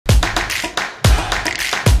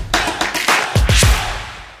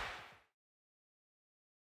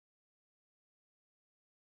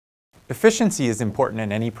Efficiency is important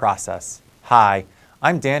in any process. Hi,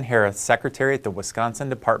 I'm Dan Hereth, Secretary at the Wisconsin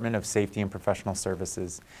Department of Safety and Professional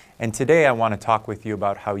Services, and today I want to talk with you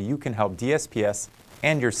about how you can help DSPS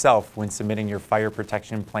and yourself when submitting your fire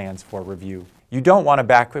protection plans for review. You don't want to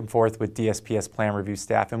back and forth with DSPS plan review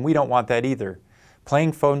staff, and we don't want that either.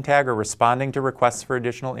 Playing phone tag or responding to requests for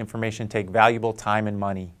additional information take valuable time and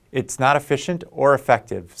money. It's not efficient or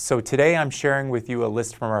effective, so today I'm sharing with you a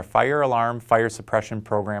list from our fire alarm fire suppression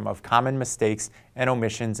program of common mistakes and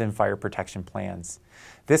omissions in fire protection plans.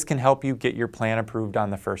 This can help you get your plan approved on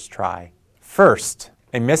the first try. First,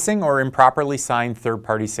 a missing or improperly signed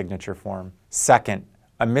third-party signature form. Second,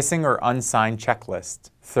 a missing or unsigned checklist.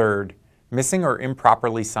 Third, missing or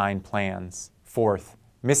improperly signed plans. Fourth,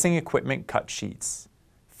 missing equipment cut sheets.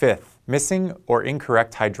 Fifth, missing or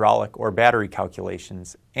incorrect hydraulic or battery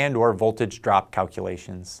calculations and/or voltage drop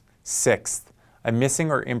calculations. Sixth, a missing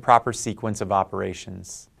or improper sequence of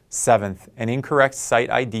operations. Seventh, an incorrect site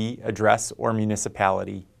ID, address, or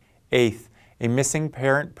municipality. Eighth, a missing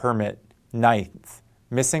parent permit. Ninth,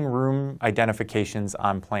 missing room identifications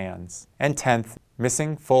on plans. And 10th,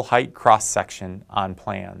 missing full height cross-section on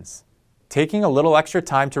plans. Taking a little extra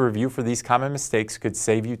time to review for these common mistakes could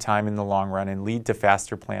save you time in the long run and lead to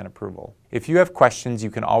faster plan approval. If you have questions, you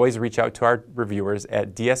can always reach out to our reviewers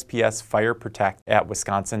at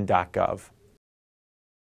dspsfireprotect@wisconsin.gov.